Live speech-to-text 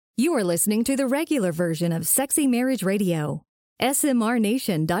You are listening to the regular version of Sexy Marriage Radio.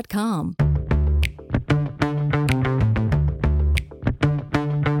 smrnation.com.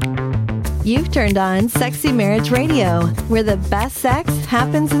 You've turned on Sexy Marriage Radio, where the best sex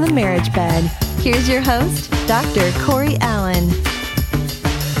happens in the marriage bed. Here's your host, Dr. Corey Allen.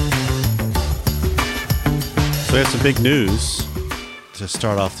 So we have some big news to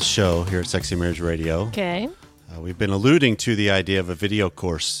start off the show here at Sexy Marriage Radio. Okay. We've been alluding to the idea of a video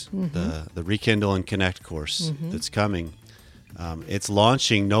course, the Rekindle and Connect course that's coming. It's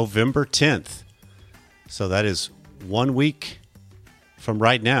launching November 10th. So that is 1 week from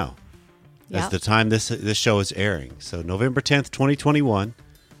right now. That's the time this show is airing. So November 10th, 2021,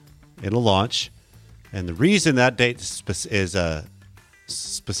 it'll launch. And the reason that date is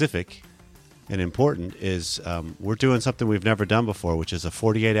specific and important is we're doing something we've never done before, which is a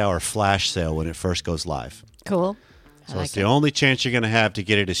 48-hour flash sale when it first goes live. Cool. So it's the only chance you're going to have to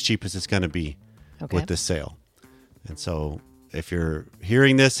get it as cheap as it's going to be with this sale. And so if you're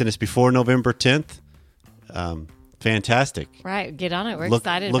hearing this and it's before November 10th, fantastic. Right. Get on it. We're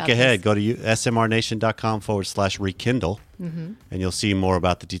excited about Look ahead. Go to smrnation.com/rekindle, and you'll see more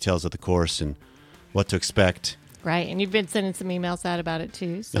about the details of the course and what to expect. Right. And you've been sending some emails out about it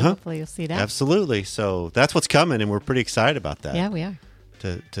too. So hopefully you'll see that. Absolutely. So that's what's coming, and we're pretty excited about that. Yeah, we are.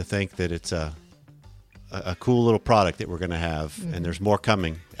 To think that it's a cool little product that we're going to have, and there's more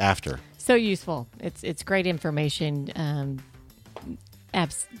coming after. So useful. It's great information.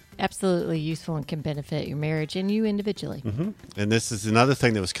 Absolutely useful and can benefit your marriage and you individually. And this is another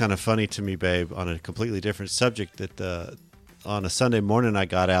thing that was kind of funny to me, babe, on a completely different subject, that on a Sunday morning I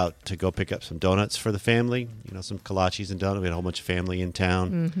got out to go pick up some donuts for the family, some kolaches and donuts. We had a whole bunch of family in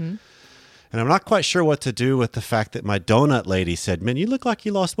town. And I'm not quite sure what to do with the fact that my donut lady said, "Man, you look like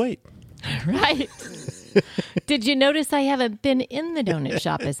you lost weight." Right. Did you notice I haven't been in the donut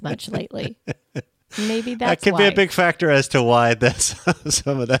shop as much lately? Maybe that's that could why. be a big factor as to why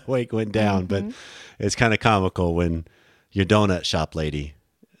some of that weight went down. But it's kind of comical when your donut shop lady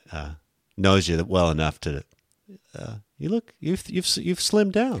knows you well enough to you've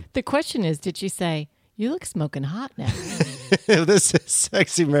slimmed down. The question is, did she say, "You look smoking hot now"? This is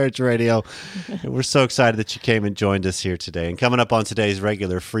Sexy Marriage Radio, and we're so excited that you came and joined us here today. And coming up on today's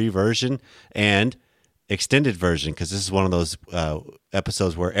regular free version and extended version, because this is one of those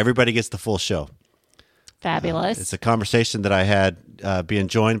episodes where everybody gets the full show. Fabulous. It's a conversation that I had being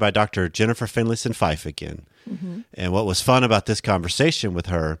joined by Dr. Jennifer Finlayson Fife again. And what was fun about this conversation with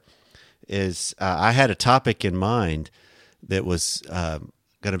her is I had a topic in mind that was going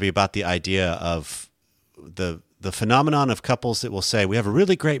to be about the idea of the phenomenon of couples that will say, we have a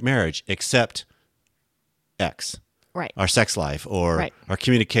really great marriage, except X. Right. Our sex life or our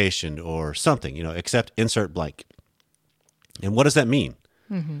communication or something, except insert blank. And what does that mean?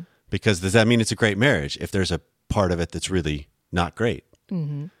 Because does that mean it's a great marriage if there's a part of it that's really not great?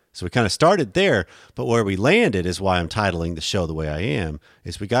 So we kind of started there, but where we landed is why I'm titling the show the way I am,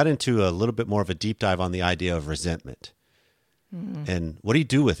 is we got into a little bit more of a deep dive on the idea of resentment. And what do you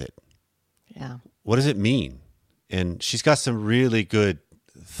do with it? Yeah. What does it mean? And she's got some really good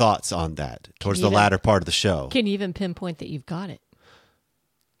thoughts on that towards the latter part of the show. Can you even pinpoint that you've got it?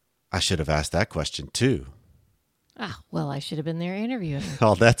 I should have asked that question too. Well, I should have been there interviewing her.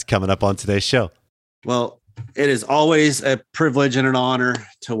 All that's coming up on today's show. Well, it is always a privilege and an honor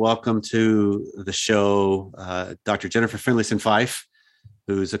to welcome to the show Dr. Jennifer Finlayson Fife,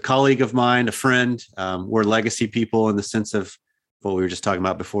 who's a colleague of mine, a friend. We're legacy people in the sense of what we were just talking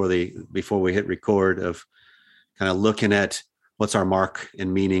about before we hit record, of kind of looking at what's our mark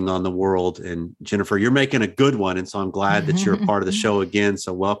and meaning on the world. And Jennifer, you're making a good one. And so I'm glad that you're a part of the show again.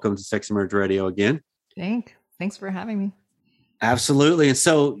 So welcome to Sexy Marriage Radio again. Thanks for having me. Absolutely. And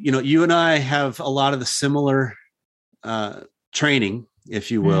so, you and I have a lot of the similar training,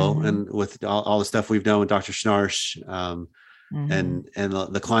 if you will, and with all the stuff we've done with Dr. Schnarch and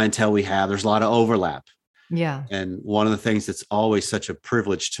the clientele we have, there's a lot of overlap. Yeah. And one of the things that's always such a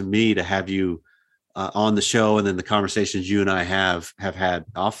privilege to me to have you on the show, and then the conversations you and I have had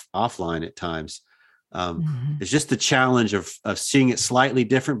offline at times, it's just the challenge of seeing it slightly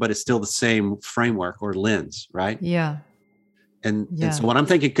different, but it's still the same framework or lens, right? Yeah. And so what I'm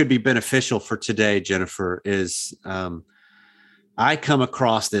thinking could be beneficial for today, Jennifer, is I come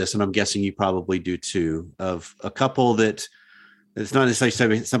across this, and I'm guessing you probably do too, of a couple that it's not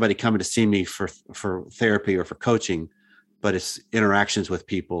necessarily somebody coming to see me for therapy or for coaching, but it's interactions with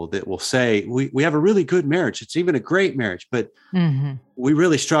people that will say, we have a really good marriage. It's even a great marriage, but we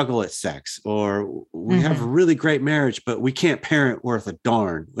really struggle at sex, or we have a really great marriage, but we can't parent worth a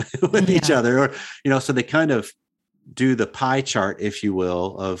darn with each other. Or, so they kind of do the pie chart, if you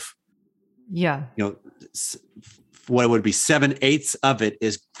will, of, Yeah. What would be 7/8 of it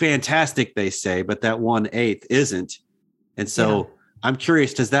is fantastic, they say, but that 1/8 isn't. And so I'm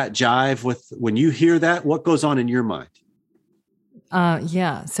curious, does that jive with when you hear that? What goes on in your mind?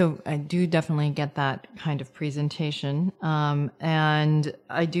 Yeah. So I do definitely get that kind of presentation. And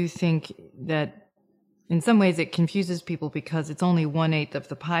I do think that in some ways it confuses people because it's only 1/8 of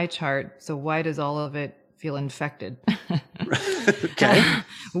the pie chart. So why does all of it feel infected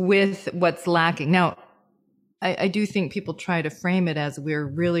with what's lacking? Now, I do think people try to frame it as we're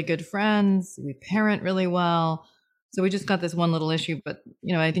really good friends, we parent really well, so we just got this one little issue. But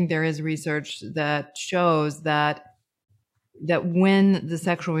I think there is research that shows that when the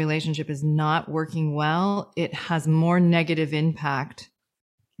sexual relationship is not working well, it has more negative impact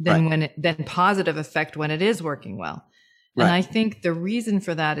than than positive effect when it is working well. And I think the reason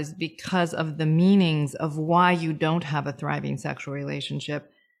for that is because of the meanings of why you don't have a thriving sexual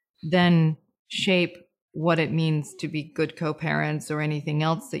relationship, then shape what it means to be good co-parents or anything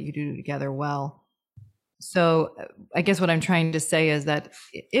else that you do together well. So I guess what I'm trying to say is that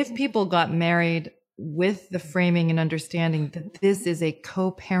if people got married with the framing and understanding that this is a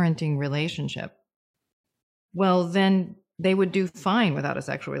co-parenting relationship, well, then they would do fine without a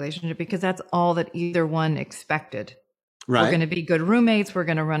sexual relationship because that's all that either one expected. Right. We're going to be good roommates, we're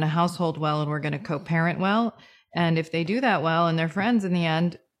going to run a household well, and we're going to co-parent well. And if they do that well and they're friends in the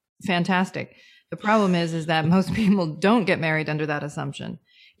end, fantastic. The problem is that most people don't get married under that assumption.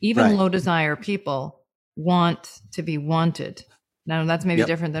 Even low desire people want to be wanted. Now, that's maybe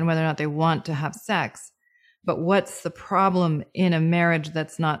different than whether or not they want to have sex. But what's the problem in a marriage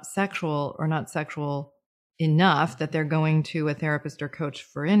that's not sexual or not sexual enough that they're going to a therapist or coach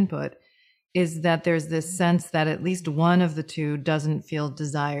for input is that there's this sense that at least one of the two doesn't feel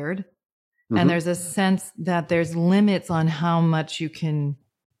desired. Mm-hmm. And there's a sense that there's limits on how much you can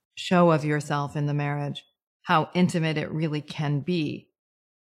show of yourself in the marriage, how intimate it really can be.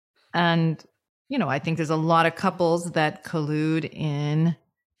 And, I think there's a lot of couples that collude in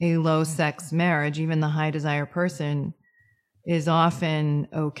a low sex marriage. Even the high desire person is often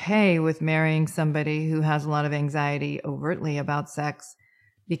okay with marrying somebody who has a lot of anxiety overtly about sex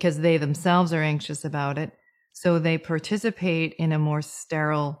because they themselves are anxious about it. So they participate in a more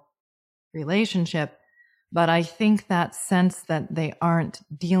sterile relationship. But I think that sense that they aren't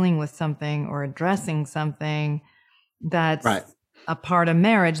dealing with something or addressing something that's a part of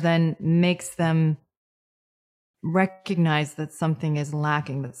marriage then makes them recognize that something is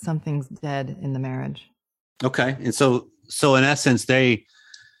lacking, that something's dead in the marriage. Okay. And so in essence, the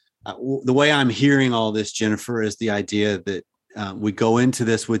way I'm hearing all this, Jennifer, is the idea that we go into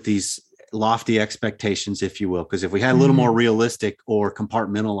this with these lofty expectations, if you will, because if we had a little more realistic or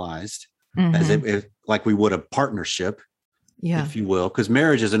compartmentalized, as if like we would a partnership, if you will, because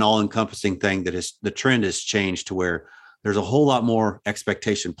marriage is an all-encompassing thing that is the trend has changed to where there's a whole lot more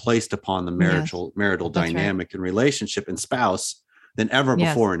expectation placed upon the marital dynamic and relationship and spouse than ever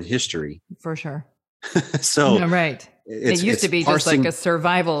before in history. For sure. So it used to be just like a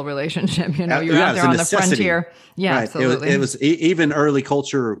survival relationship. You're out there on the frontier. Yeah, absolutely. It was even early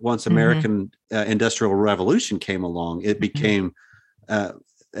culture. Once American Industrial Revolution came along, it became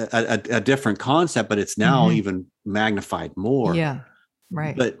a different concept, but it's now even magnified more. Yeah,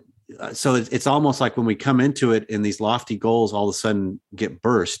 right. But so it's almost like when we come into it and these lofty goals all of a sudden get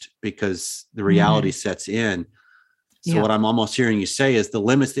burst because the reality sets in. So what I'm almost hearing you say is the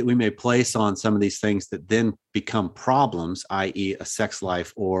limits that we may place on some of these things that then become problems, i.e. a sex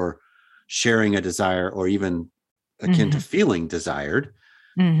life or sharing a desire or even akin to feeling desired,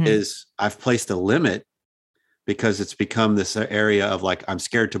 is I've placed a limit because it's become this area of like, I'm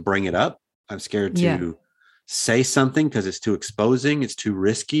scared to bring it up. I'm scared to say something because it's too exposing. It's too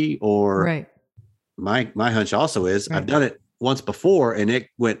risky. Or my hunch also is I've done it once before and it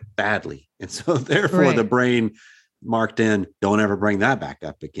went badly. And so therefore the brain marked in, don't ever bring that back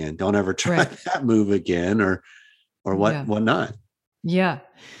up again. Don't ever try that move again or whatnot. Yeah,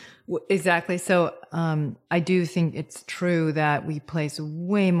 exactly. So I do think it's true that we place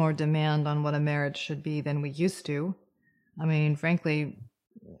way more demand on what a marriage should be than we used to. I mean, frankly,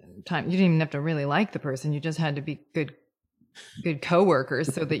 you didn't even have to really like the person. You just had to be good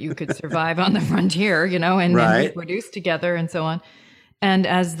coworkers so that you could survive on the frontier, and reproduce together and so on. And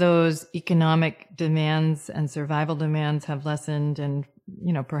as those economic demands and survival demands have lessened and,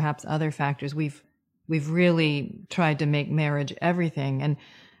 perhaps other factors, we've really tried to make marriage everything.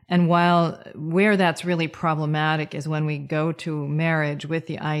 And while where that's really problematic is when we go to marriage with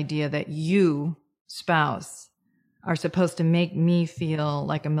the idea that you, spouse, are supposed to make me feel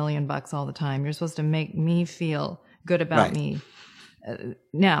like $1 million all the time. You're supposed to make me feel good about Right. me.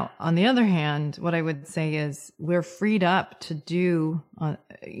 Now, on the other hand, what I would say is we're freed up to do,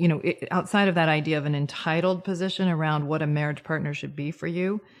 outside of that idea of an entitled position around what a marriage partner should be for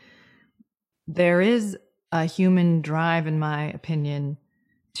you, there is a human drive, in my opinion,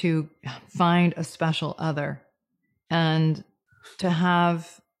 to find a special other and to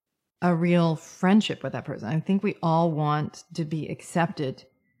have a real friendship with that person. I think we all want to be accepted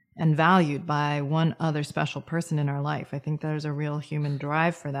and valued by one other special person in our life. I think there's a real human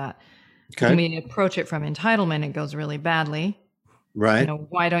drive for that. Okay. When we approach it from entitlement, it goes really badly. Right.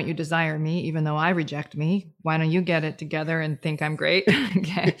 Why don't you desire me even though I reject me? Why don't you get it together and think I'm great?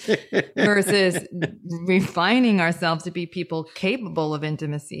 Okay. Versus refining ourselves to be people capable of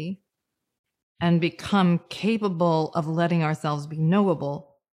intimacy and become capable of letting ourselves be knowable.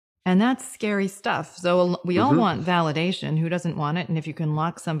 And that's scary stuff. So we all want validation. Who doesn't want it? And if you can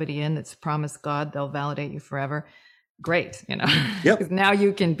lock somebody in that's promised God, they'll validate you forever. Great. Yep. 'Cause now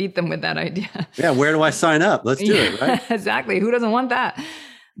you can beat them with that idea. Yeah. Where do I sign up? Let's do it. Right. Exactly. Who doesn't want that?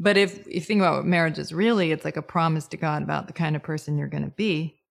 But if you think about what marriage is really, it's like a promise to God about the kind of person you're going to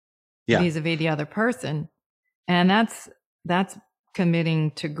be vis-a-vis the other person. And that's committing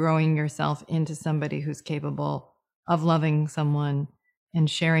to growing yourself into somebody who's capable of loving someone and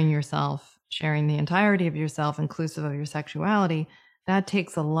sharing yourself, sharing the entirety of yourself, inclusive of your sexuality. That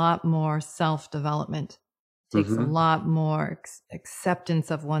takes a lot more self-development. Takes a lot more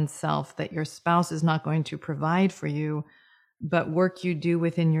acceptance of oneself, that your spouse is not going to provide for you, but work you do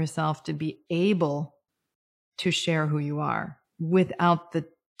within yourself to be able to share who you are without the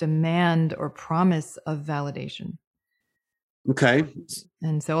demand or promise of validation. Okay.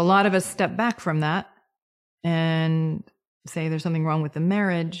 And so a lot of us step back from that and say there's something wrong with the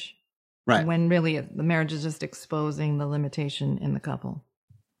marriage, Right. when really the marriage is just exposing the limitation in the couple.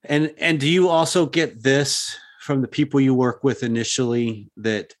 And do you also get this from the people you work with initially,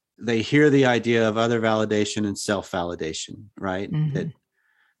 that they hear the idea of other validation and self-validation, right?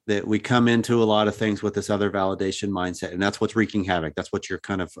 That we come into a lot of things with this other validation mindset, and that's what's wreaking havoc. That's what you're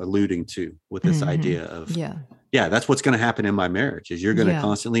kind of alluding to with this idea of, that's what's going to happen in my marriage, is you're going to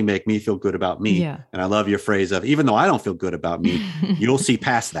constantly make me feel good about me. Yeah. And I love your phrase of, even though I don't feel good about me, you'll see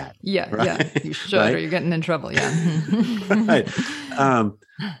past that. Right? You should, or you're getting in trouble. Right.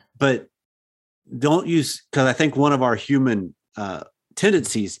 But don't use, because I think one of our human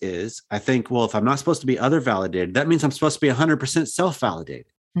tendencies is, I think, well, if I'm not supposed to be other validated, that means I'm supposed to be 100% self-validated.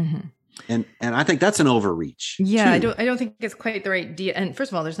 And I think that's an overreach. Yeah, too. I don't think it's quite the right idea. And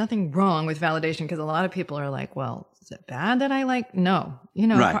first of all, there's nothing wrong with validation, because a lot of people are like, well, is it bad that I like? No,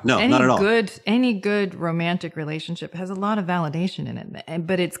 Right. No, not at all. Any good romantic relationship has a lot of validation in it,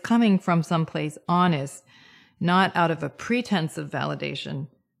 but it's coming from someplace honest, not out of a pretense of validation.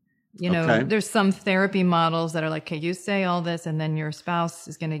 There's some therapy models that are like, okay, you say all this, and then your spouse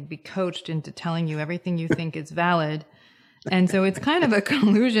is going to be coached into telling you everything you think is valid. And so it's kind of a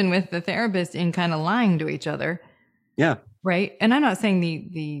collusion with the therapist in kind of lying to each other. Yeah. Right. And I'm not saying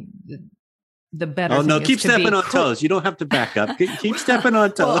the better. Oh, no, thing keep is to be stepping on cruel. toes. You don't have to back up. Keep stepping on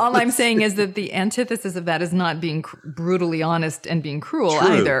toes. Well, all I'm saying is that the antithesis of that is not being brutally honest and being cruel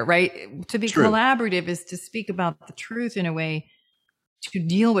True. either. Right. To be True. collaborative is to speak about the truth in a way to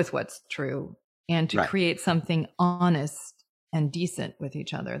deal with what's true and to create something honest and decent with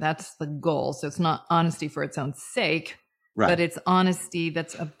each other. That's the goal. So it's not honesty for its own sake, but it's honesty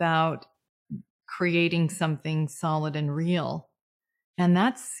that's about creating something solid and real. And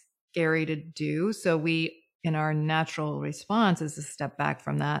that's scary to do. So we, in our natural response, is to step back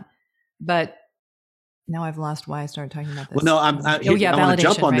from that. But now I've lost why I started talking about this. Well, no, I want to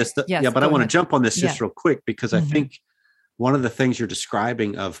jump on this. Yes, but I want to jump on this just Yeah. real quick, because I think one of the things you're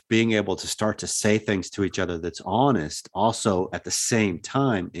describing of being able to start to say things to each other that's honest, also at the same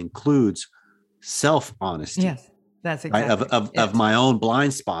time includes self-honesty. Yes, that's exactly of my own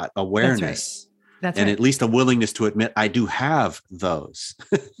blind spot awareness. That's and right. at least a willingness to admit I do have those.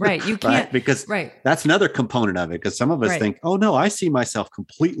 Right. You can't. Because that's another component of it. Because some of us think, oh, no, I see myself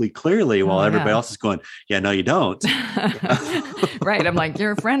completely clearly, while everybody else is going, yeah, no, you don't. Right. I'm like,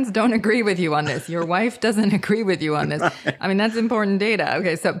 your friends don't agree with you on this. Your wife doesn't agree with you on this. Right. I mean, that's important data.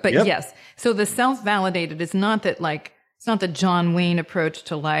 Okay. So, but yes. So the self-validated is not that, like, it's not the John Wayne approach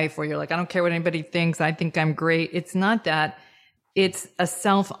to life where you're like, I don't care what anybody thinks. I think I'm great. It's not that. It's a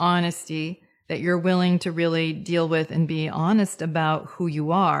self-honesty that you're willing to really deal with and be honest about who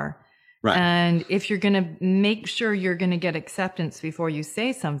you are. Right. And if you're going to make sure you're going to get acceptance before you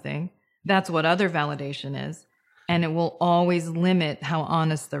say something, that's what other validation is. And it will always limit how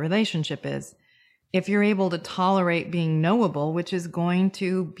honest the relationship is. If you're able to tolerate being knowable, which is going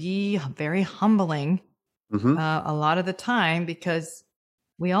to be very humbling, a lot of the time, because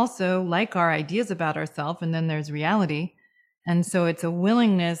we also like our ideas about ourselves, and then there's reality. And so it's a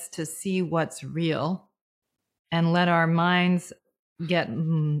willingness to see what's real and let our minds get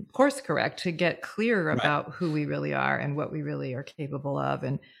course correct, to get clear about who we really are and what we really are capable of,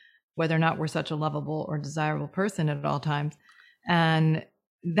 and whether or not we're such a lovable or desirable person at all times. And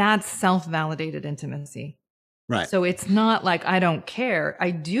that's self-validated intimacy. Right. So it's not like I don't care.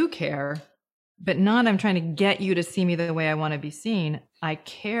 I do care, but not I'm trying to get you to see me the way I want to be seen. I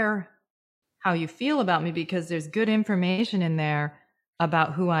care how you feel about me because there's good information in there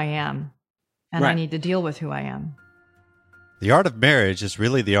about who I am. And I need to deal with who I am. The art of marriage is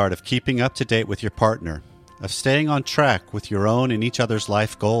really the art of keeping up to date with your partner, of staying on track with your own and each other's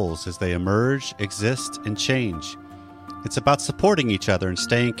life goals as they emerge, exist, and change. It's about supporting each other and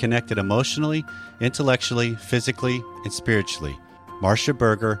staying connected emotionally, intellectually, physically, and spiritually. Marcia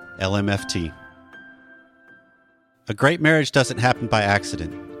Berger, LMFT. A great marriage doesn't happen by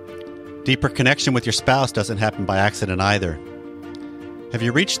accident. Deeper connection with your spouse doesn't happen by accident either. Have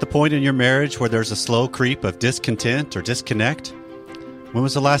you reached the point in your marriage where there's a slow creep of discontent or disconnect? When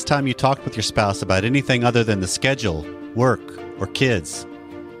was the last time you talked with your spouse about anything other than the schedule, work, or kids?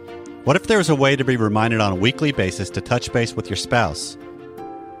 What if there was a way to be reminded on a weekly basis to touch base with your spouse?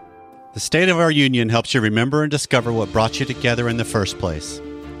 The State of Our Union helps you remember and discover what brought you together in the first place.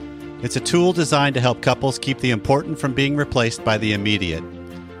 It's a tool designed to help couples keep the important from being replaced by the immediate.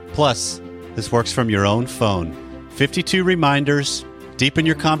 Plus, this works from your own phone. 52 reminders, deepen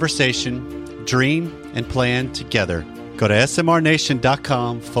your conversation, dream, and plan together. Go to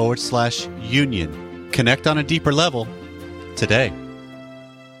smrnation.com/union. Connect on a deeper level today.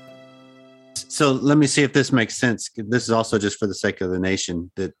 So let me see if this makes sense. This is also just for the sake of the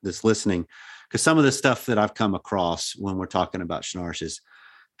nation that's listening, because some of the stuff that I've come across when we're talking about Schnarch is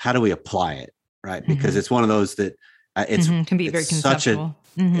how do we apply it, right? Because it's one of those that can be very conceptual.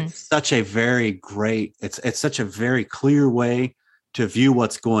 It's such a very great, it's such a very clear way to view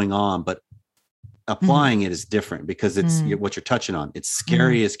what's going on, but applying it is different because it's what you're touching on. It's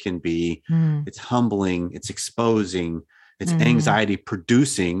scary as can be. It's humbling. It's exposing. It's anxiety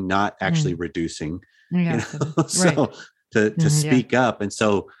producing, not actually reducing. Yeah. So to speak up. And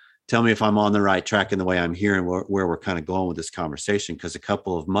so tell me if I'm on the right track in the way I'm hearing where we're kind of going with this conversation. Because a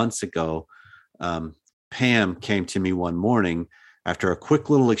couple of months ago, Pam came to me one morning after a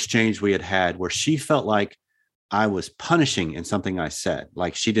quick little exchange we had where she felt like I was punishing in something I said,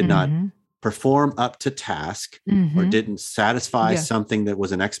 like she did not perform up to task or didn't satisfy something that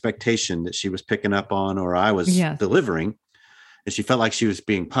was an expectation that she was picking up on or I was delivering. And she felt like she was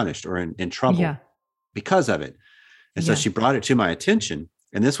being punished or in trouble because of it. And so she brought it to my attention.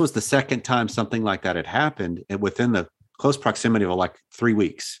 And this was the second time something like that had happened within the close proximity of like 3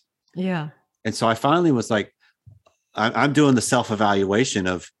 weeks. Yeah. And so I finally was like, I'm doing the self-evaluation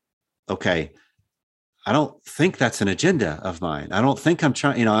of, okay, I don't think that's an agenda of mine. I don't think I'm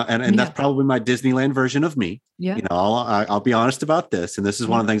trying, and that's probably my Disneyland version of me. Yeah. I'll be honest about this. And this is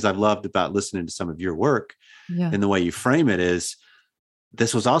one of the things I've loved about listening to some of your work and the way you frame it is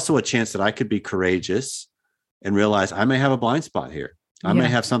this was also a chance that I could be courageous and realize I may have a blind spot here. I may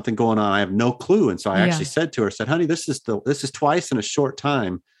have something going on. I have no clue. And so I actually said to her, honey, this is twice in a short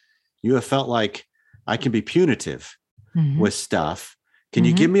time. You have felt like I can be punitive with stuff. Can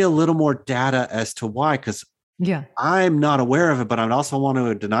you give me a little more data as to why? Because I'm not aware of it, but I also want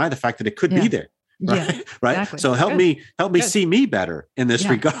to deny the fact that it could be there. Right. Yeah, right. Exactly. So help me see me better in this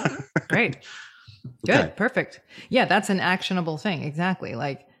regard. Great. Good. Okay. Perfect. Yeah. That's an actionable thing. Exactly.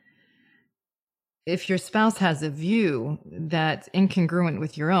 Like if your spouse has a view that's incongruent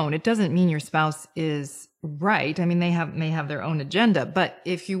with your own, it doesn't mean your spouse is right. I mean, they may have their own agenda, but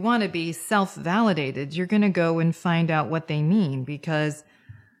if you want to be self-validated, you're going to go and find out what they mean, because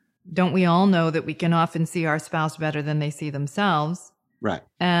don't we all know that we can often see our spouse better than they see themselves? Right.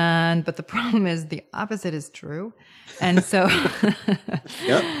 But the problem is the opposite is true. And so,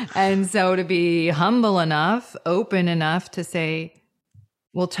 and so to be humble enough, open enough to say,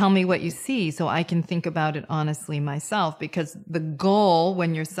 well, tell me what you see so I can think about it honestly myself, because the goal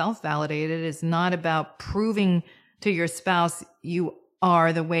when you're self-validated is not about proving to your spouse you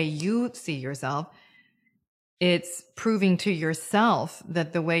are the way you see yourself. It's proving to yourself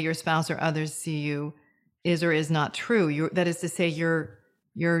that the way your spouse or others see you is or is not true. That is to say, you're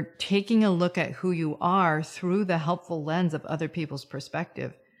taking a look at who you are through the helpful lens of other people's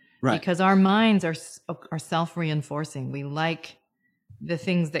perspective. Right. Because our minds are self-reinforcing. We like the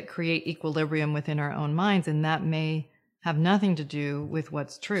things that create equilibrium within our own minds, and that may have nothing to do with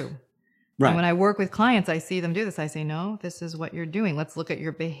what's true. Right. And when I work with clients, I see them do this. I say, no, this is what you're doing. Let's look at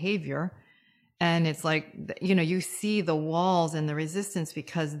your behavior And it's like, you see the walls and the resistance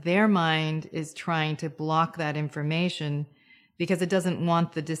because their mind is trying to block that information because it doesn't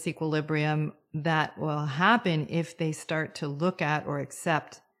want the disequilibrium that will happen if they start to look at or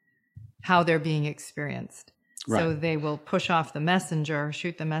accept how they're being experienced. Right. So they will push off the messenger,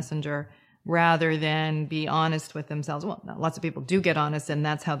 shoot the messenger, rather than be honest with themselves. Well, lots of people do get honest, and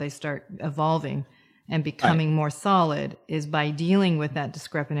that's how they start evolving and becoming more solid, is by dealing with that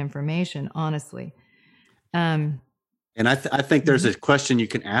discrepant information honestly. And I think there's a question you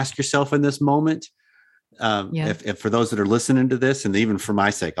can ask yourself in this moment. If for those that are listening to this, and even for my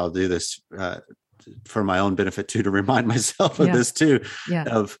sake, I'll do this for my own benefit too, to remind myself of this too,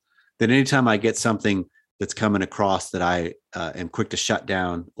 of that anytime I get something that's coming across that I am quick to shut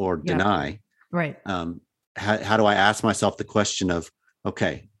down or deny, right? How do I ask myself the question of,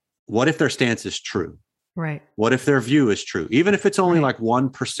 okay, what if their stance is true? Right. What if their view is true? Even if it's only like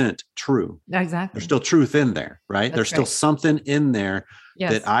 1% true, exactly. There's still truth in there, right? That's there's still something in there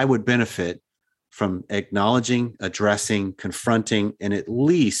that I would benefit from acknowledging, addressing, confronting, and at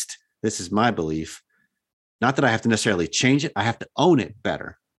least, this is my belief, not that I have to necessarily change it, I have to own it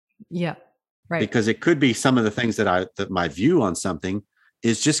better. Yeah. Right. Because it could be some of the things that my view on something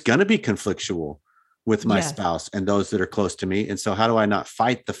is just going to be conflictual with my spouse and those that are close to me. And so how do I not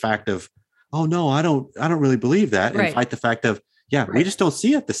fight the fact of, oh no, I don't really believe that, and fight the fact of, we just don't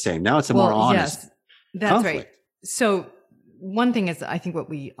see it the same. Now it's a more honest that's conflict. Right. So one thing is, I think what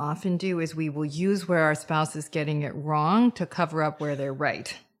we often do is we will use where our spouse is getting it wrong to cover up where they're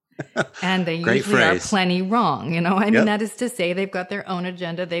right. And they usually are plenty wrong. I mean, that is to say they've got their own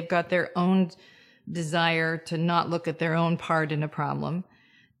agenda. They've got their own desire to not look at their own part in a problem.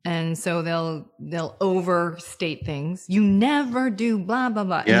 And so they'll overstate things. You never do blah, blah,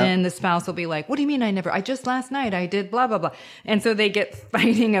 blah. Yeah. And then the spouse will be like, what do you mean I just last night I did blah, blah, blah. And so they get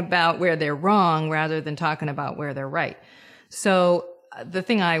fighting about where they're wrong rather than talking about where they're right. So the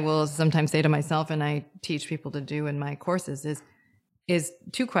thing I will sometimes say to myself, and I teach people to do in my courses, is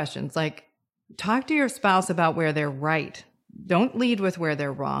two questions. Like, talk to your spouse about where they're right. Don't lead with where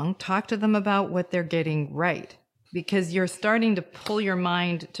they're wrong. Talk to them about what they're getting right. Because you're starting to pull your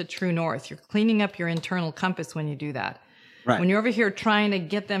mind to true north. You're cleaning up your internal compass when you do that. Right. When you're over here trying to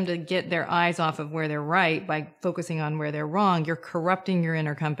get them to get their eyes off of where they're right by focusing on where they're wrong, you're corrupting your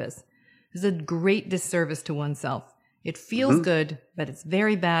inner compass. This is a great disservice to oneself. It feels good, but it's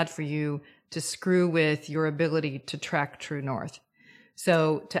very bad for you to screw with your ability to track true north.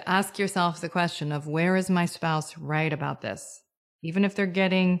 So to ask yourself the question of, where is my spouse right about this? Even if they're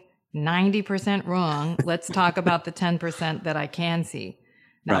getting 90% wrong, let's talk about the 10% that I can see.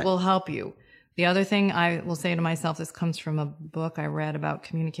 That will help you. The other thing I will say to myself, this comes from a book I read about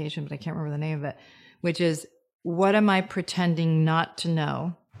communication, but I can't remember the name of it, which is, what am I pretending not to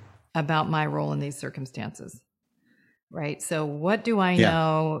know about my role in these circumstances? Right? So what do I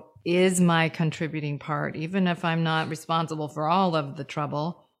know is my contributing part, even if I'm not responsible for all of the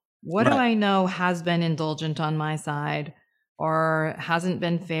trouble? What do I know has been indulgent on my side or hasn't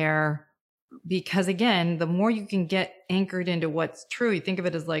been fair? Because again, the more you can get anchored into what's true, you think of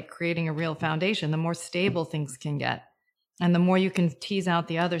it as like creating a real foundation, the more stable things can get. And the more you can tease out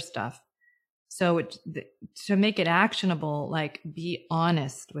the other stuff. So to make it actionable, like, be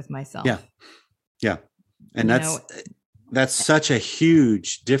honest with myself. Yeah. Yeah. And that's such a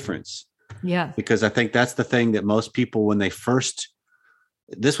huge difference. Yeah. Because I think that's the thing that most people, when they first,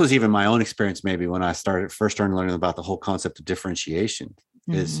 this was even my own experience, maybe when I first started learning about the whole concept of differentiation,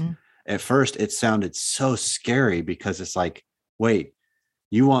 is at first it sounded so scary because it's like, wait,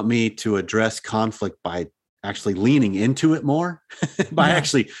 you want me to address conflict by actually leaning into it more, by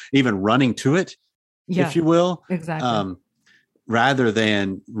actually even running to it, if you will. Exactly. Rather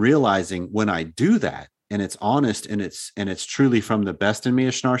than realizing when I do that, and it's honest and it's truly from the best in me,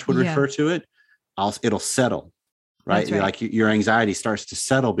 as Schnarch would refer to it, it'll settle, right? Like your anxiety starts to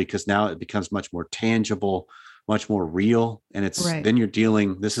settle because now it becomes much more tangible, much more real. And it's then you're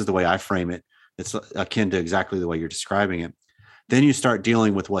dealing, this is the way I frame it. It's akin to exactly the way you're describing it. Then you start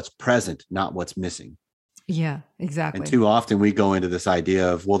dealing with what's present, not what's missing. Yeah, exactly. And too often we go into this idea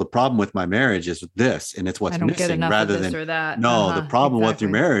of, well, the problem with my marriage is this, and it's what's missing, rather than or that. No, the problem with your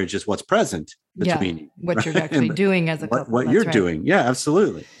marriage is what's present between you. What you're actually doing as a couple. What you're doing. Yeah,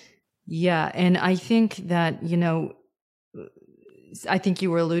 absolutely. Yeah. And I think that, I think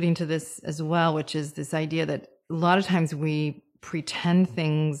you were alluding to this as well, which is this idea that a lot of times we pretend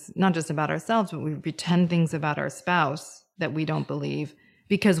things, not just about ourselves, but we pretend things about our spouse that we don't believe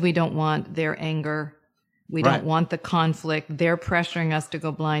because we don't want their anger. We don't want the conflict. They're pressuring us to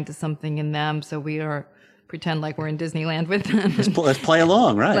go blind to something in them. So we are pretend like we're in Disneyland with them. Let's play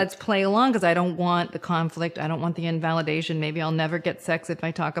along, right? Let's play along because I don't want the conflict. I don't want the invalidation. Maybe I'll never get sex if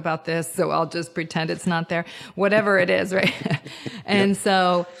I talk about this, so I'll just pretend it's not there. Whatever it is, right? And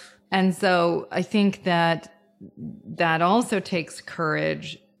so I think that also takes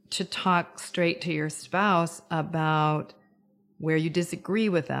courage to talk straight to your spouse about where you disagree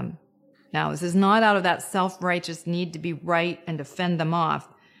with them. Now, this is not out of that self-righteous need to be right and defend them off.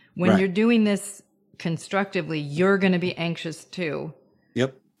 When you're doing this constructively, you're going to be anxious too.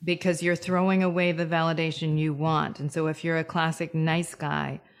 Yep. Because you're throwing away the validation you want. And so if you're a classic nice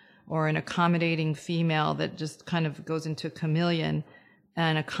guy or an accommodating female that just kind of goes into chameleon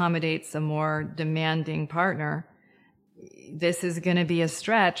and accommodates a more demanding partner, this is going to be a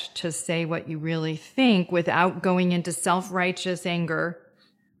stretch to say what you really think without going into self-righteous anger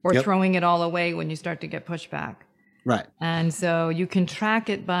or throwing it all away when you start to get pushback. Right. And so you can track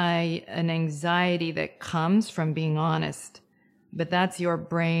it by an anxiety that comes from being honest, but that's your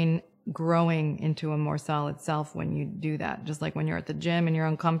brain growing into a more solid self when you do that. Just like when you're at the gym and you're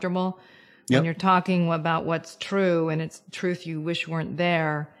uncomfortable, when you're talking about what's true and it's truth you wish weren't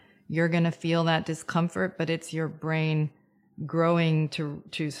there, you're going to feel that discomfort, but it's your brain growing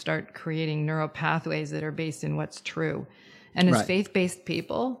to start creating neural pathways that are based in what's true. And as faith-based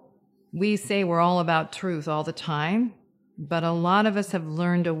people, we say we're all about truth all the time, but a lot of us have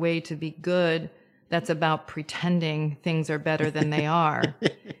learned a way to be good that's about pretending things are better than they are.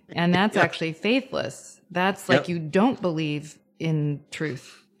 And that's actually faithless. That's like you don't believe in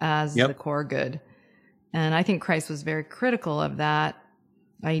truth as the core good. And I think Christ was very critical of that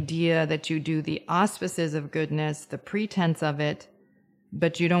idea that you do the auspices of goodness, the pretense of it,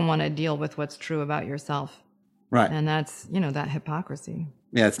 but you don't want to deal with what's true about yourself. Right. And that's, that hypocrisy.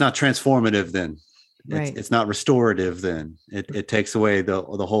 Yeah, it's not transformative then. Right. It's not restorative then. It takes away the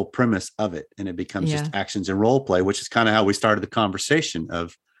whole premise of it, and it becomes just actions and role play, which is kind of how we started the conversation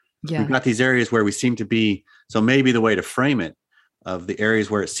of we've got these areas where we seem to be. So maybe the way to frame it of the areas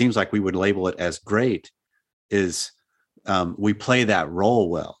where it seems like we would label it as great is we play that role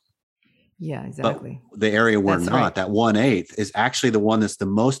well. Yeah, exactly. But the area we're not, that 1/8 is actually the one that's the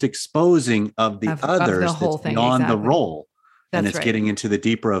most exposing of the others of the whole that's thing. beyond the Exactly. role. And That's it's getting into the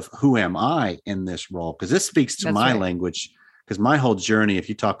deeper of who am I in this role? Because this speaks to my language. Because my whole journey, if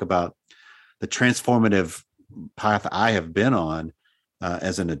you talk about the transformative path I have been on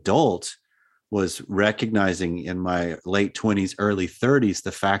as an adult, was recognizing in my late 20s, early 30s,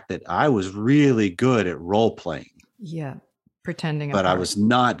 the fact that I was really good at role playing. Yeah. Pretending. But I was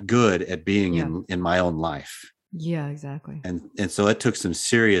not good at being in my own life. Yeah, exactly. And so it took some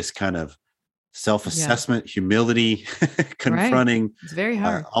serious kind of self-assessment, humility, confronting it's very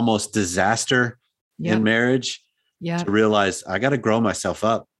hard, almost disaster in marriage to realize I got to grow myself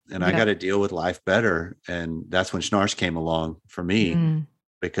up and I got to deal with life better. And that's when Schnarch came along for me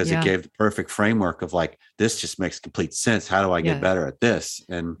because it gave the perfect framework of like, this just makes complete sense. How do I get better at this?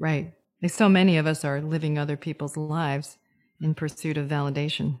 And like so many of us are living other people's lives in pursuit of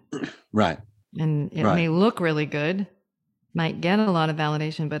validation. Right. And it may look really good, might get a lot of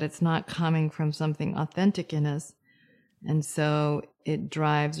validation, but it's not coming from something authentic in us. And so it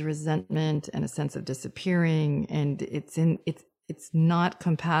drives resentment and a sense of disappearing. And it's not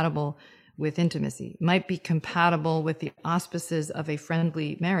compatible with intimacy. It might be compatible with the auspices of a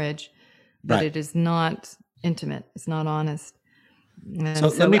friendly marriage, but it is not intimate. It's not honest. And so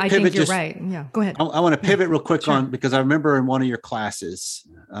let me pivot. I think you're right. Yeah, go ahead. I want to pivot real quick on, because I remember in one of your classes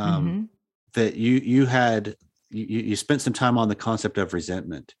that you had, you spent some time on the concept of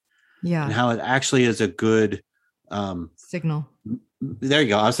resentment. Yeah. And how it actually is a good signal. There you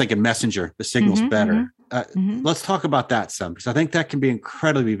go. I was thinking messenger. The signal's better. Let's talk about that some, because I think that can be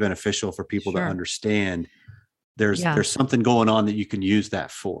incredibly beneficial for people to understand there's something going on that you can use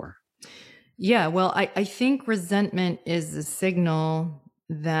that for. Yeah. Well, I think resentment is a signal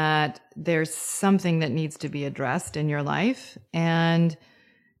that there's something that needs to be addressed in your life. And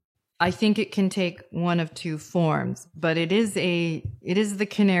I think it can take one of two forms, but it is the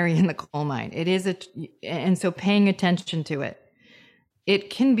canary in the coal mine. And so paying attention to it.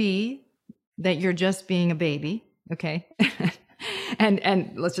 It can be that you're just being a baby, okay?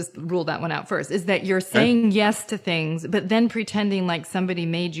 and let's just rule that one out first, is that you're saying yes to things, but then pretending like somebody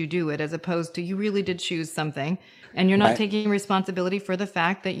made you do it, as opposed to you really did choose something, and you're not taking responsibility for the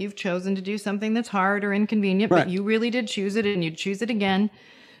fact that you've chosen to do something that's hard or inconvenient, but you really did choose it and you'd choose it again.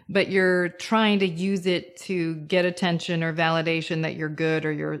 But you're trying to use it to get attention or validation that you're good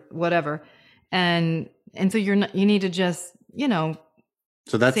or you're whatever. And so you need to just,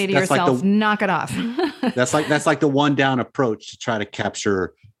 so that's, say to that's yourself, like knock it off. that's like the one down approach to try to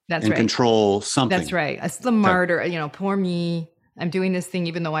capture That's and right. control something. That's right. It's the martyr, poor me. I'm doing this thing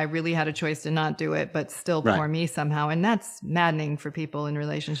even though I really had a choice to not do it, but still poor me somehow. And that's maddening for people in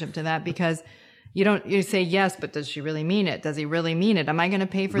relationship to that, because you say yes, but does she really mean it? Does he really mean it? Am I going to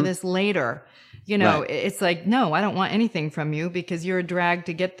pay for this later? It's like, no, I don't want anything from you because you're a drag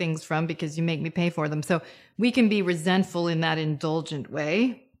to get things from because you make me pay for them. So we can be resentful in that indulgent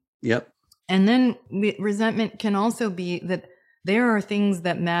way. Yep. And then resentment can also be that there are things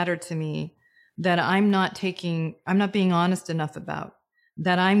that matter to me that I'm not being honest enough about,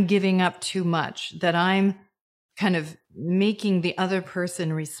 that I'm giving up too much, that I'm kind of making the other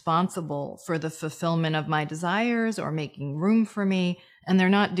person responsible for the fulfillment of my desires or making room for me, and they're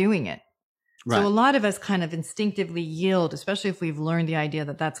not doing it. Right. So a lot of us kind of instinctively yield, especially if we've learned the idea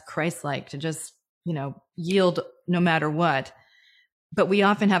that that's Christ-like, to just, yield no matter what. But we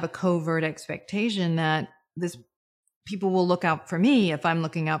often have a covert expectation that people will look out for me if I'm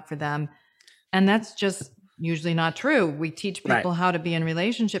looking out for them. And that's just usually not true. We teach people how to be in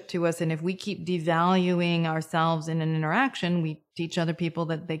relationship to us. And if we keep devaluing ourselves in an interaction, we teach other people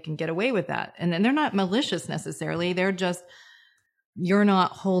that they can get away with that. And then they're not malicious necessarily. They're just, you're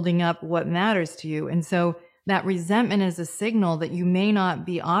not holding up what matters to you. And so that resentment is a signal that you may not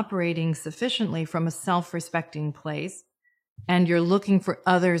be operating sufficiently from a self-respecting place. And you're looking for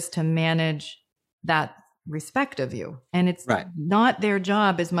others to manage that respect of you. And it's not their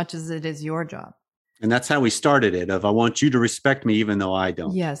job as much as it is your job. And that's how we started it, of I want you to respect me even though I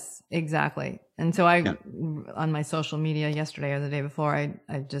don't. Yes, exactly. And so on my social media yesterday or the day before,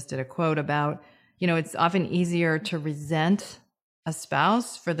 I just did a quote about, it's often easier to resent a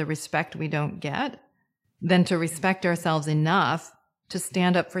spouse for the respect we don't get than to respect ourselves enough to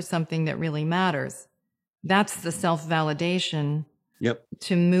stand up for something that really matters. That's the self-validation. Yep.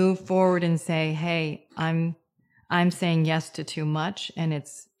 To move forward and say, hey, I'm saying yes to too much, and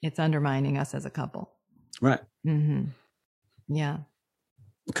it's undermining us as a couple. Right. Mm-hmm. Yeah.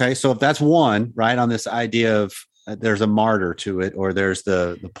 Okay. So if that's one, right, on this idea of there's a martyr to it, or there's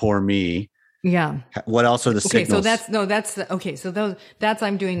the poor me. Yeah. What else are the signals?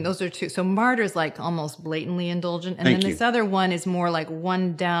 Those are two. So martyr's like almost blatantly indulgent. And then this other one is more like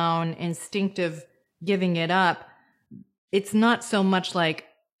one down, instinctive, giving it up. It's not so much like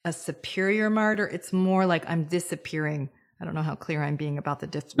a superior martyr. It's more like I'm disappearing. I don't know how clear I'm being about the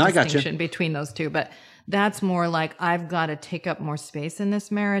distinction between those two, but that's more like I've got to take up more space in this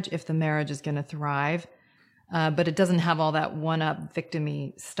marriage if the marriage is going to thrive. But it doesn't have all that one-up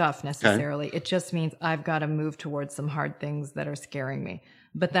victim-y stuff necessarily. Okay. It just means I've got to move towards some hard things that are scaring me.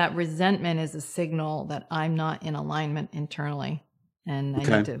 But that resentment is a signal that I'm not in alignment internally, and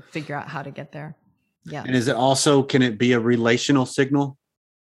I need to figure out how to get there. Yeah. And can it be a relational signal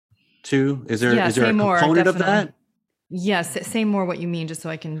too? Is there a component of that? Yes. Say more what you mean, just so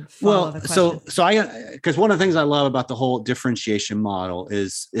I can follow the question. Because one of the things I love about the whole differentiation model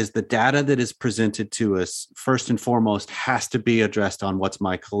is the data that is presented to us, first and foremost, has to be addressed on what's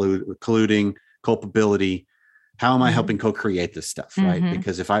my colluding, culpability. How am I helping co-create this stuff? Right.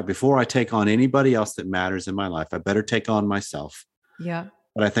 Because before I take on anybody else that matters in my life, I better take on myself. Yeah.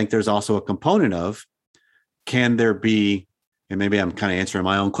 But I think there's also a component of, can there be, and maybe I'm kind of answering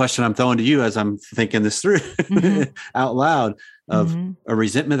my own question I'm throwing to you as I'm thinking this through out loud, of a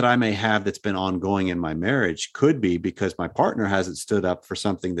resentment that I may have that's been ongoing in my marriage could be because my partner hasn't stood up for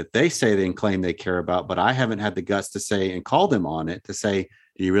something that they say and claim they care about, but I haven't had the guts to say and call them on it to say,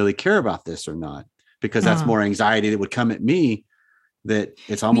 do you really care about this or not? Because that's more anxiety that would come at me, that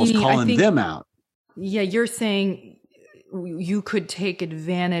it's almost calling them out. Yeah, you're saying you could take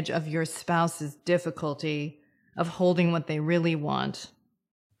advantage of your spouse's difficulty of holding what they really want.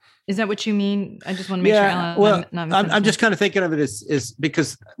 Is that what you mean? I just want to make sure. I'm just kind of thinking of it as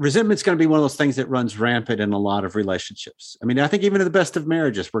because resentment's going to be one of those things that runs rampant in a lot of relationships. I mean, I think even in the best of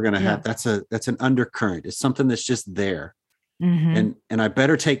marriages, we're going to have that's an undercurrent. It's something that's just there, and I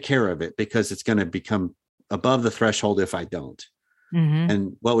better take care of it because it's going to become above the threshold if I don't.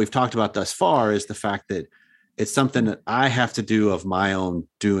 And what we've talked about thus far is the fact that it's something that I have to do of my own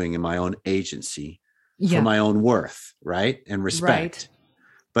doing and my own agency for my own worth, right? And respect. Right.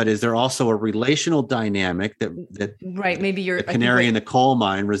 But is there also a relational dynamic that maybe you're the canary in the coal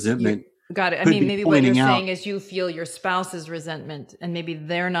mine, resentment? Got it. I mean, maybe what you're saying is you feel your spouse's resentment and maybe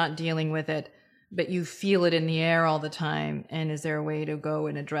they're not dealing with it, but you feel it in the air all the time. And is there a way to go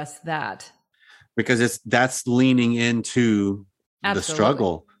and address that? Because that's leaning into the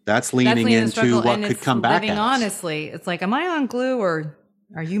struggle. That's leaning into what could come back at us. Honestly, it's like, am I on glue or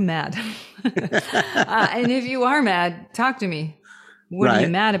are you mad? And if you are mad, talk to me. What are you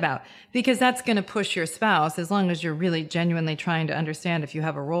Right. mad about? Because that's going to push your spouse, as long as you're really genuinely trying to understand if you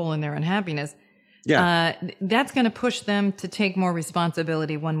have a role in their unhappiness. Yeah. That's going to push them to take more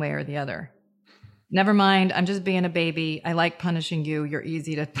responsibility one way or the other. Never mind, I'm just being a baby. I like punishing you. You're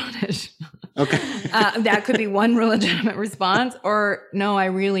easy to punish. Okay. That could be one legitimate response. Or, no, I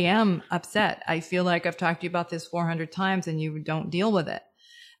really am upset. I feel like I've talked to you about this 400 times and you don't deal with it.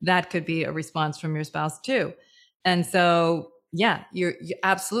 That could be a response from your spouse too. And so, yeah, you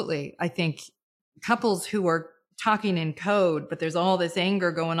absolutely. I think couples who are talking in code, but there's all this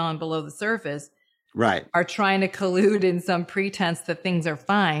anger going on below the surface, Right. are trying to collude in some pretense that things are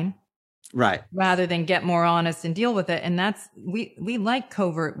fine, Right. rather than get more honest and deal with it. And that's, we like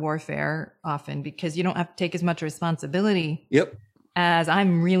covert warfare often because you don't have to take as much responsibility Yep. as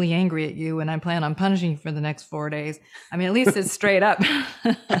I'm really angry at you and I plan on punishing you for the next 4 days. I mean, at least it's straight up.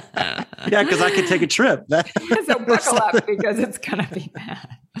 Yeah, because I could take a trip. So buckle up because it's going to be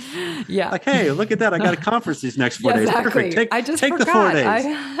bad. Yeah. Like, hey, look at that. I got a conference these next 4 days. Exactly. Perfect. I just take forgot. the 4 days.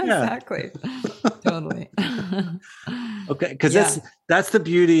 Yeah. Exactly. Totally. Okay. Because Yeah. that's the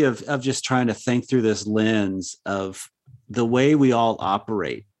beauty of just trying to think through this lens of the way we all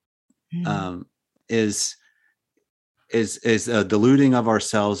operate. Is a diluting of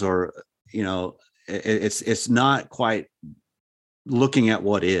ourselves, or it's not quite looking at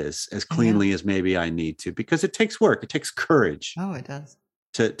what is as cleanly as maybe I need to, because it takes work, it takes courage Oh, it does.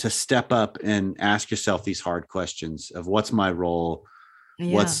 to step up and ask yourself these hard questions of what's my role,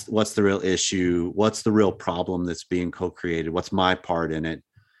 Yeah. what's the real issue, what's the real problem that's being co-created, what's my part in it,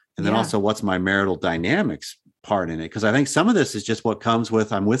 and then Yeah. also what's my marital dynamics part in it, because I think some of this is just what comes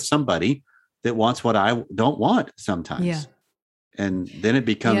with I'm with somebody that wants what I don't want sometimes. Yeah. And then it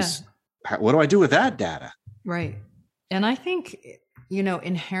becomes, what do I do with that data? Right. And I think,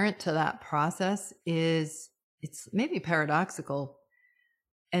 inherent to that process is it's maybe paradoxical,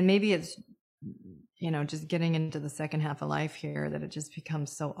 and maybe it's, just getting into the second half of life here, that it just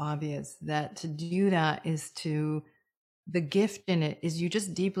becomes so obvious that to do that is the gift in it is you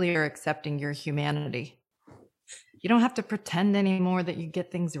just deeply are accepting your humanity. You don't have to pretend anymore that you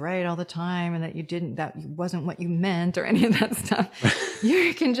get things right all the time and that wasn't what you meant or any of that stuff.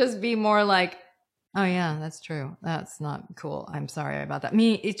 You can just be more like, oh yeah, that's true. That's not cool. I'm sorry about that.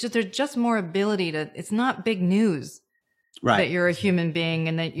 There's just more ability it's not big news that you're a human being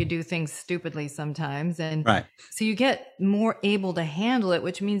and that you do things stupidly sometimes. And so you get more able to handle it,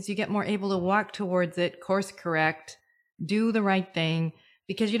 which means you get more able to walk towards it, course correct, do the right thing,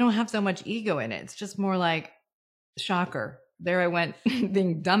 because you don't have so much ego in it. It's just more like, shocker, there I went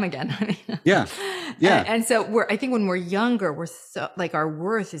being dumb again. Yeah. And so I think when we're younger, we're so like our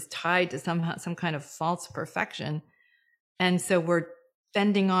worth is tied to some kind of false perfection. And so we're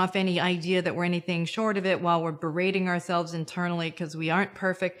fending off any idea that we're anything short of it while we're berating ourselves internally because we aren't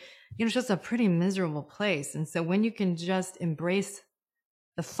perfect. It's just a pretty miserable place. And so when you can just embrace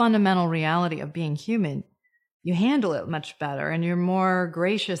the fundamental reality of being human, you handle it much better and you're more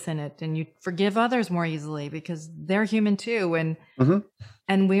gracious in it, and you forgive others more easily because they're human too.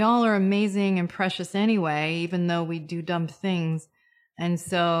 And we all are amazing and precious anyway, even though we do dumb things. And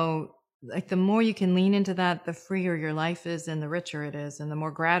so like the more you can lean into that, the freer your life is and the richer it is, and the more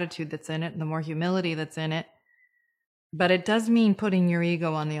gratitude that's in it and the more humility that's in it. But it does mean putting your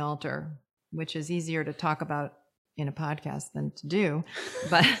ego on the altar, which is easier to talk about in a podcast than to do.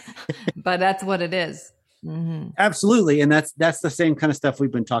 But that's what it is. Mm-hmm. Absolutely. And that's the same kind of stuff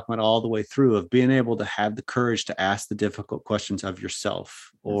we've been talking about all the way through, of being able to have the courage to ask the difficult questions of yourself.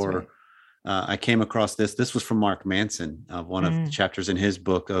 Or right. I came across this was from Mark Manson, one of the chapters in his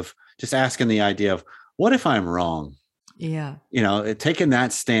book, of just asking the idea of, what if I'm wrong? Yeah. Taking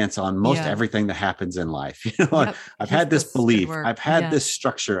that stance on most everything that happens in life. I've had this belief, I've had this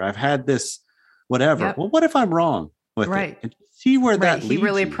structure, I've had this whatever. Yep. Well, what if I'm wrong with it? And see where that leads. He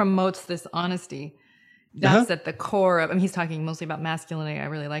really you. promotes this honesty. That's at the core of, he's talking mostly about masculinity. I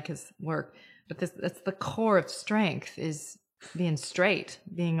really like his work, but that's the core of strength, is being straight,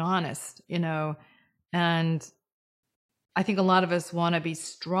 being honest, and I think a lot of us want to be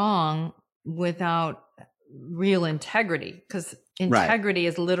strong without real integrity, because integrity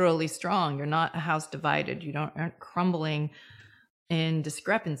is literally strong. You're not a house divided. You aren't crumbling in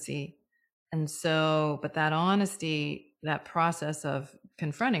discrepancy. And so, but that honesty, that process of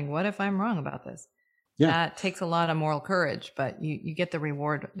confronting, what if I'm wrong about this? That takes a lot of moral courage, but you get the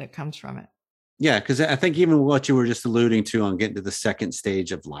reward that comes from it. Yeah, because I think even what you were just alluding to on getting to the second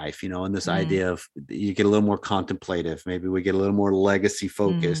stage of life, and this idea of you get a little more contemplative. Maybe we get a little more legacy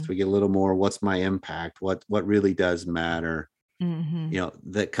focused. We get a little more, what's my impact? What really does matter?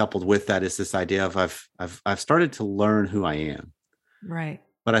 That coupled with that is this idea of I've started to learn who I am. Right.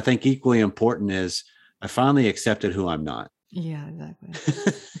 But I think equally important is I finally accepted who I'm not. Yeah, exactly.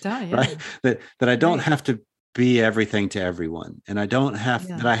 Yeah. Right? That I don't Right. have to be everything to everyone. And I don't have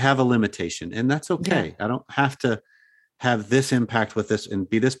Yeah. that I have a limitation. And that's okay. I don't have to have this impact with this and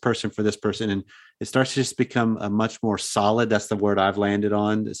be this person for this person. And it starts to just become a much more solid. That's the word I've landed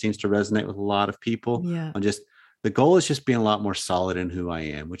on. It seems to resonate with a lot of people. Yeah. On just the goal is just being a lot more solid in who I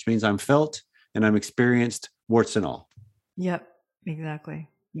am, which means I'm felt and I'm experienced, warts and all. Yep. Exactly.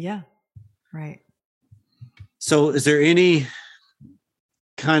 Yeah. Right. So is there any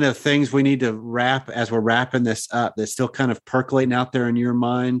kind of things we need to wrap as we're wrapping this up that's still kind of percolating out there in your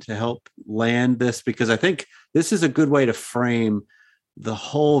mind to help land this? Because I think this is a good way to frame the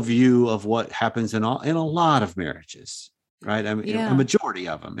whole view of what happens in a lot of marriages, right? I mean, a majority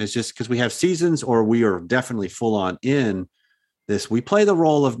of them is just because we have seasons, or we are definitely full on in this. We play the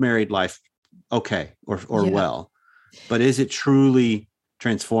role of married life, okay, or well, but is it truly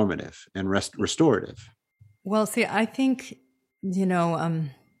transformative and restorative? Well, see, I think,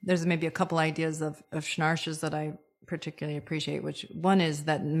 there's maybe a couple ideas of Schnarch's that I particularly appreciate, which one is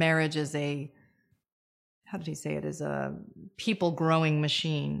that marriage is how did he say it, is a people growing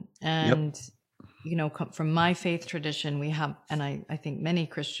machine. And, from my faith tradition, we have, and I think many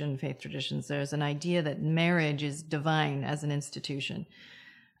Christian faith traditions, there's an idea that marriage is divine as an institution.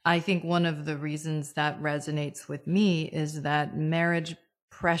 I think one of the reasons that resonates with me is that marriage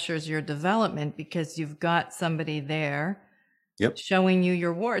pressures your development because you've got somebody there showing you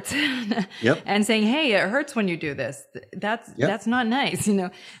your warts and saying, hey, it hurts when you do this. That's not nice,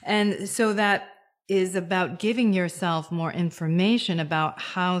 And so that is about giving yourself more information about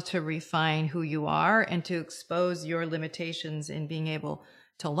how to refine who you are and to expose your limitations in being able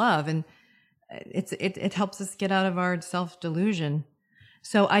to love. And it helps us get out of our self-delusion.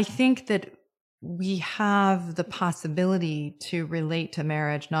 So I think that we have the possibility to relate to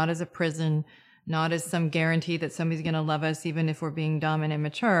marriage, not as a prison, not as some guarantee that somebody's going to love us, even if we're being dumb and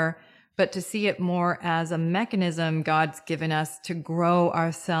immature, but to see it more as a mechanism God's given us to grow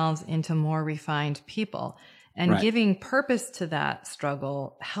ourselves into more refined people. And giving purpose to that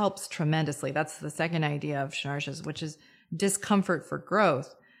struggle helps tremendously. That's the second idea of Schnarch's, which is discomfort for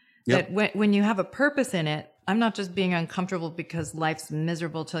growth. That when you have a purpose in it, I'm not just being uncomfortable because life's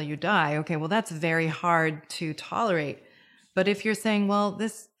miserable till you die. Okay, well, that's very hard to tolerate. But if you're saying, well,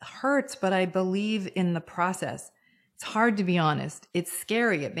 this hurts, but I believe in the process. It's hard to be honest. It's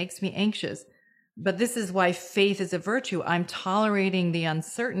scary. It makes me anxious. But this is why faith is a virtue. I'm tolerating the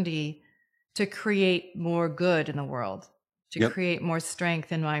uncertainty to create more good in the world, to create more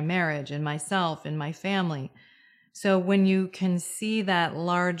strength in my marriage, in myself, in my family. So when you can see that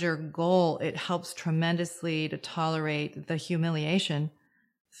larger goal, it helps tremendously to tolerate the humiliation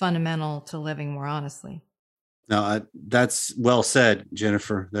fundamental to living more honestly. No, that's well said,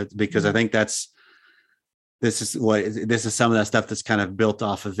 Jennifer. That's because I think this is some of that stuff that's kind of built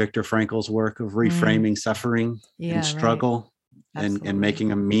off of Viktor Frankl's work of reframing suffering and struggle and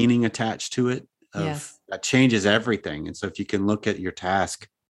making a meaning attached to it. That changes everything. And so if you can look at your task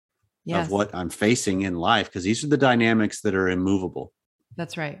of what I'm facing in life, because these are the dynamics that are immovable.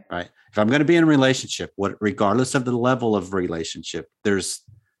 That's right. Right. If I'm going to be in a relationship, regardless of the level of relationship, there's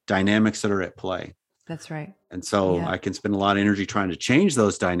dynamics that are at play. That's right. And so I can spend a lot of energy trying to change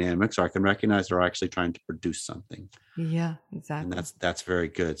those dynamics, or I can recognize they're actually trying to produce something. Yeah, exactly. And that's very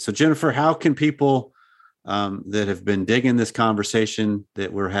good. So Jennifer, how can people that have been digging this conversation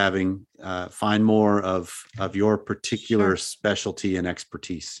that we're having find more of your particular specialty and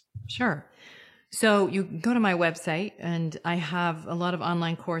expertise? Sure. So you go to my website and I have a lot of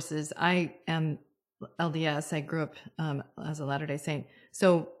online courses. I am LDS. I grew up as a Latter-day Saint.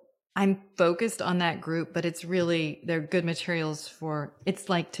 So I'm focused on that group, but it's really, they're good materials for, it's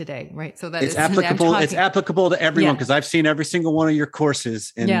like today, right? So that it's applicable. It's applicable to everyone because I've seen every single one of your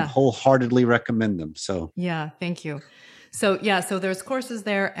courses and wholeheartedly recommend them. So thank you. So so there's courses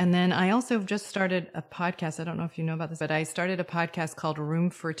there. And then I also just started a podcast. I don't know if you know about this, but I started a podcast called Room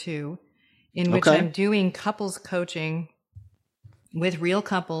for Two, in which I'm doing couples coaching with real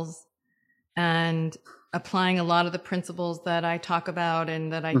couples and applying a lot of the principles that I talk about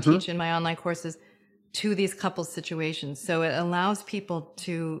and that I teach in my online courses to these couples situations. So it allows people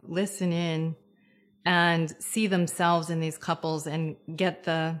to listen in and see themselves in these couples and get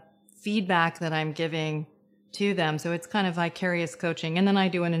the feedback that I'm giving to them. So it's kind of vicarious coaching. And then I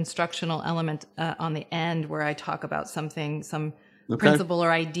do an instructional element on the end where I talk about something, some principle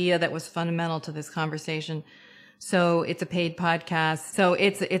or idea that was fundamental to this conversation. So it's a paid podcast. So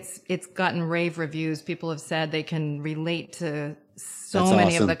it's gotten rave reviews. People have said they can relate to so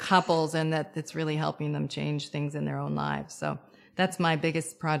many of the couples and that it's really helping them change things in their own lives. So that's my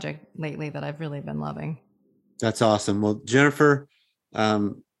biggest project lately that I've really been loving. That's awesome. Well, Jennifer,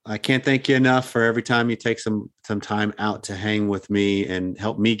 I can't thank you enough for every time you take some time out to hang with me and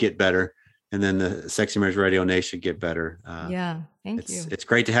help me get better. And then the Sexy Marriage Radio Nation get better. Thank you. It's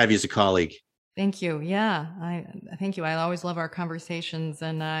great to have you as a colleague. Thank you. Yeah, thank you. I always love our conversations,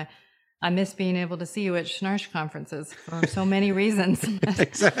 and I miss being able to see you at Schnarch conferences for so many reasons.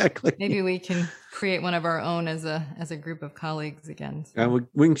 Exactly. Maybe we can create one of our own as a group of colleagues again. So.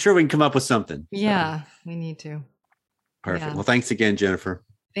 We can come up with something. Yeah, we need to. Perfect. Yeah. Well, thanks again, Jennifer.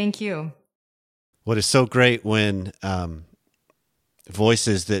 Thank you. What is so great when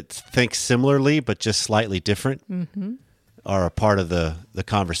voices that think similarly but just slightly different are a part of the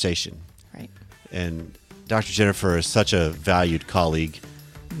conversation. Right. And Dr. Jennifer is such a valued colleague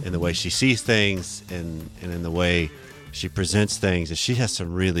in the way she sees things and in the way she presents things. And she has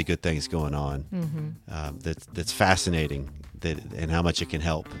some really good things going on that's fascinating and how much it can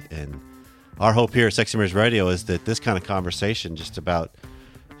help. And our hope here at Sexy Marriage Radio is that this kind of conversation just about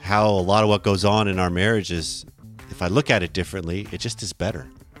how a lot of what goes on in our marriages, if I look at it differently, it just is better.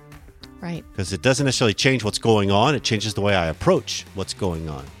 Right. Because it doesn't necessarily change what's going on. It changes the way I approach what's going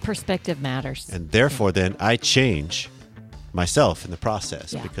on. Perspective matters. And therefore, then I change myself in the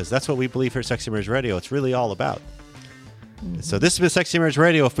process because that's what we believe here at Sexy Marriage Radio. It's really all about. And so this has been Sexy Marriage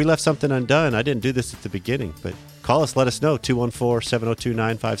Radio. If we left something undone, I didn't do this at the beginning, but call us, let us know,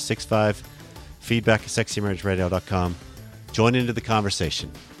 214-702-9565, feedback at sexymarriageradio.com. Join into the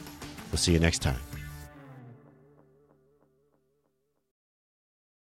conversation. We'll see you next time.